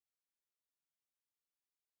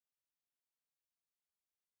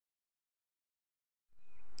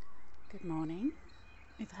Good morning.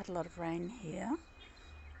 We've had a lot of rain here,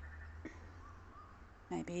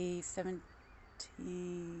 maybe 70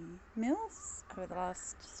 mils over the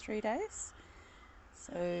last 3 days.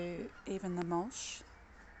 So even the mulch,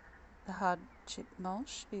 the hard chip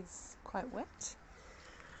mulch, is quite wet.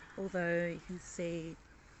 Although you can see,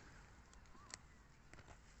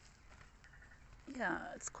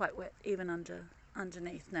 it's quite wet even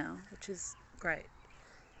underneath now, which is great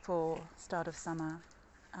for start of summer.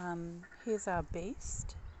 Here's our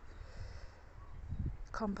beast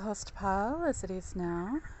compost pile as it is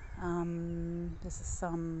now. This is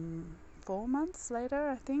some 4 months later,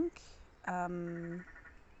 I think.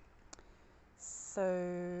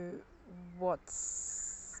 So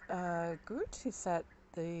what's good is that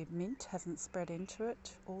the mint hasn't spread into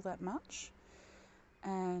it all that much,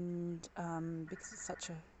 and because it's such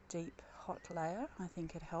a deep hot layer, I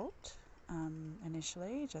think it helped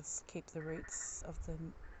initially just keep the roots of the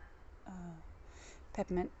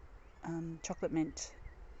peppermint chocolate mint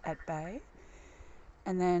at bay.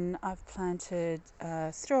 And then I've planted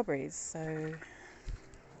strawberries, so you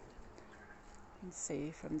can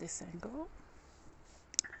see from this angle.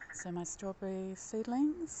 So my strawberry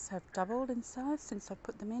seedlings have doubled in size since I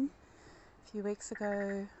put them in a few weeks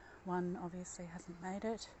ago. One obviously hasn't made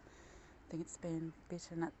it. I think it's been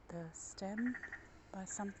bitten at the stem by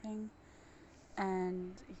something.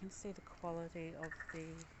 And you can see the quality of the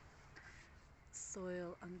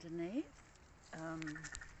soil underneath.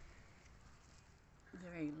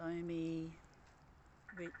 Very loamy,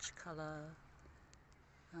 rich colour,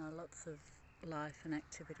 lots of life and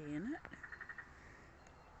activity in it.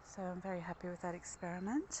 So I'm very happy with that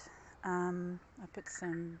experiment. I put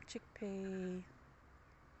some chickpea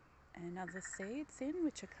and other seeds in,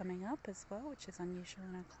 which are coming up as well, which is unusual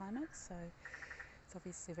in our climate, so it's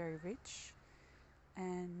obviously very rich.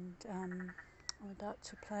 And I'm about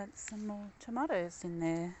to plant some more tomatoes in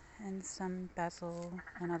there and some basil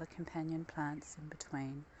and other companion plants in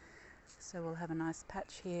between. So we'll have a nice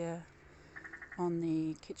patch here on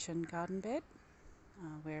the kitchen garden bed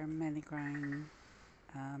where I'm mainly growing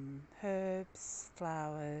herbs,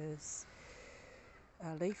 flowers,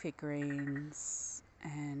 leafy greens,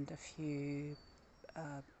 and a few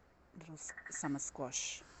little summer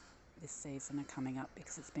squash this season are coming up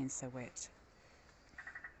because it's been so wet.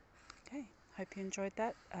 Okay, hope you enjoyed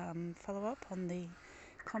that follow up on the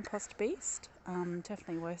compost beast.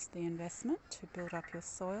 Definitely worth the investment to build up your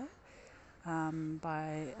soil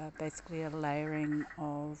by basically a layering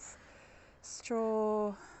of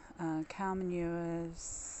straw, cow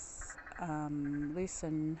manures,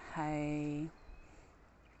 loosen hay,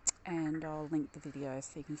 and I'll link the video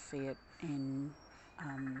so you can see it in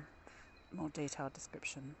more detailed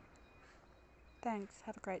description. Thanks,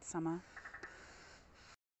 have a great summer.